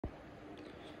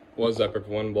What's up,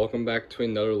 everyone? Welcome back to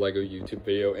another LEGO YouTube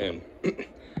video, and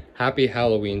happy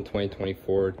Halloween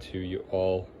 2024 to you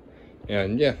all.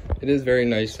 And yeah, it is very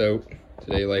nice out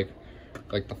today, like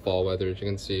the fall weather, as you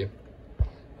can see.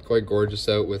 Quite gorgeous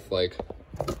out with like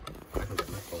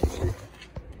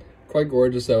quite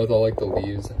gorgeous out with all like the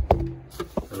leaves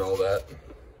and all that.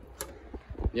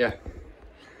 Yeah.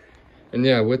 And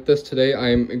yeah, with this today,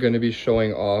 I'm going to be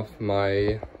showing off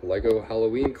my LEGO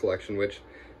Halloween collection, which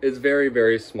is very,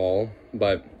 very small,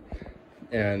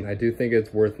 and I do think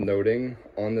it's worth noting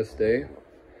on this day.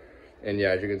 And yeah,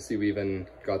 as you can see, we even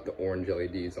got the orange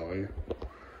LEDs on.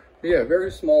 But yeah,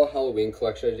 very small Halloween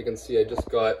collection. As you can see, I just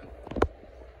got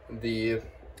the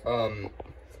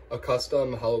a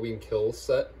custom Halloween Kills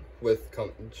set which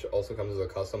also comes as a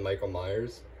custom Michael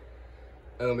Myers.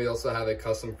 And then we also have a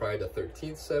custom Friday the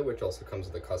 13th set, which also comes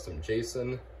with a custom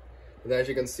Jason. And as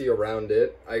you can see around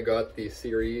it, I got the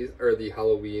series, or the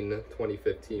Halloween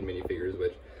 2015 minifigures,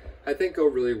 which I think go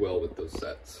really well with those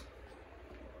sets.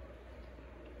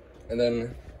 And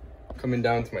then coming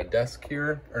down to my desk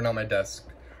here, or not my desk,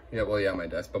 yeah, well, yeah, my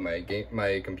desk, but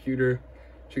my computer.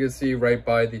 As you can see, right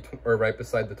beside the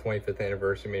 25th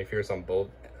anniversary minifigures on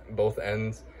both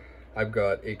ends, I've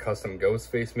got a custom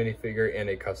Ghostface minifigure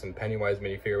and a custom Pennywise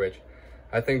minifigure, which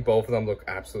I think both of them look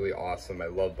absolutely awesome. I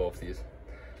love both these.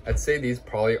 I'd say these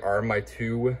probably are my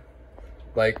two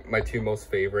most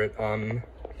favorite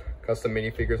custom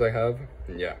minifigures I have.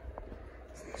 And yeah,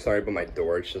 sorry about my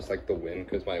door, it's just like the wind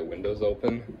because my window's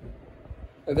open.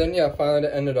 And then yeah, finally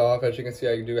to end it off, as you can see,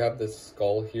 I do have this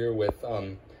skull here with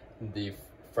the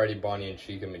Freddy, Bonnie, and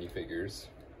Chica minifigures,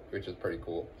 which is pretty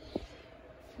cool.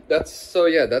 So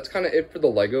yeah, that's kind of it for the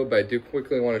LEGO, but I do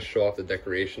quickly want to show off the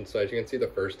decoration. So as you can see, the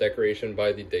first decoration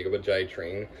by the Dagobah Jai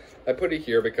train, I put it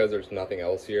here because there's nothing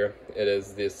else here. It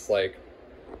is this like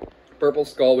purple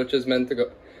skull, which is meant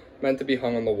to be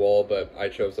hung on the wall, but I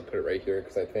chose to put it right here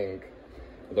because I think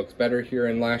it looks better here.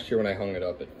 And last year when I hung it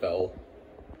up, it fell.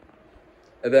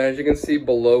 And then as you can see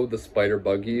below the spider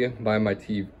buggy by my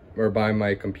by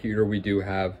my computer, we do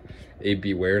have a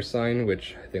Beware sign,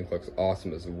 which I think looks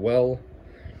awesome as well.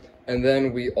 And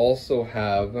then we also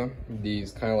have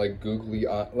these kind of like googly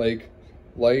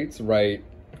lights, right?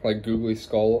 Like googly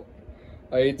skull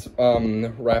lights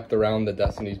wrapped around the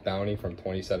Destiny's Bounty from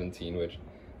 2017, which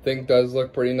I think does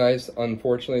look pretty nice.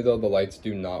 Unfortunately though, the lights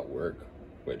do not work,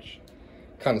 which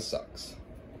kind of sucks.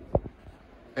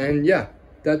 And yeah,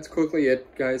 that's quickly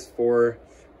it, guys, for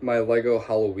my LEGO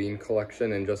Halloween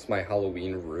collection and just my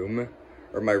Halloween room,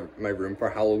 or my room for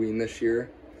Halloween this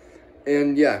year.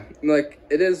 And yeah, like,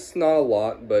 it is not a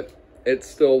lot, but I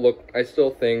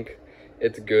still think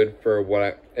it's good for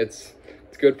what it's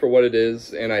good for what it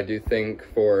is, and I do think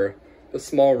for the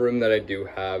small room that I do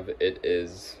have, it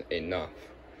is enough.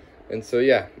 And so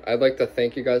yeah, I'd like to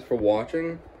thank you guys for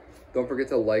watching. Don't forget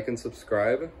to like and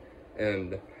subscribe,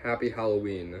 and happy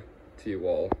Halloween to you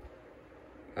all.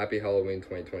 Happy Halloween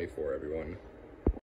 2024, everyone.